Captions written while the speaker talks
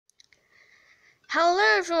Hello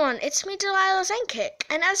everyone, it's me Delilah Zenkick,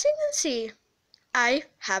 and as you can see, I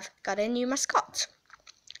have got a new mascot.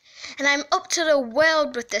 And I'm up to the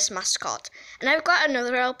world with this mascot. And I've got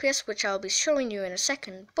another LPS which I'll be showing you in a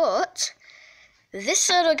second, but this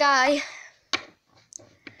little guy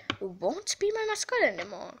won't be my mascot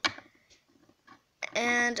anymore.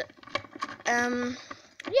 And,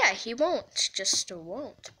 yeah, he won't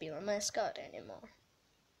be my mascot anymore.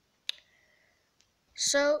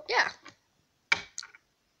 So, yeah.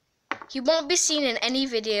 He won't be seen in any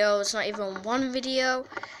videos, not even one video.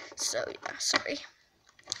 So, yeah, sorry.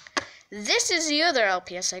 This is the other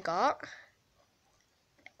LPS I got.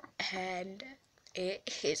 And it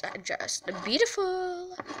is just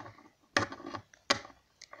beautiful.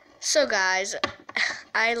 So, guys,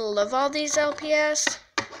 I love all these LPS.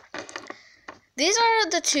 These are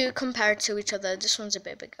the two compared to each other. This one's a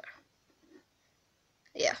bit bigger.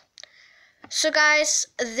 Yeah. So guys,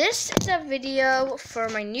 this is a video for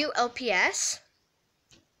my new LPS.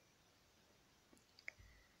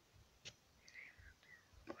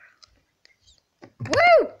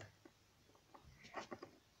 Woo!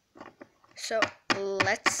 So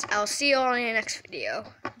I'll see you all in the next video.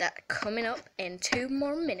 That coming up in 2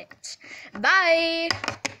 more minutes. Bye!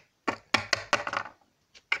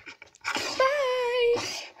 Bye!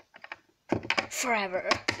 Forever.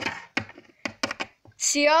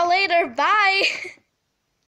 See y'all later. Bye!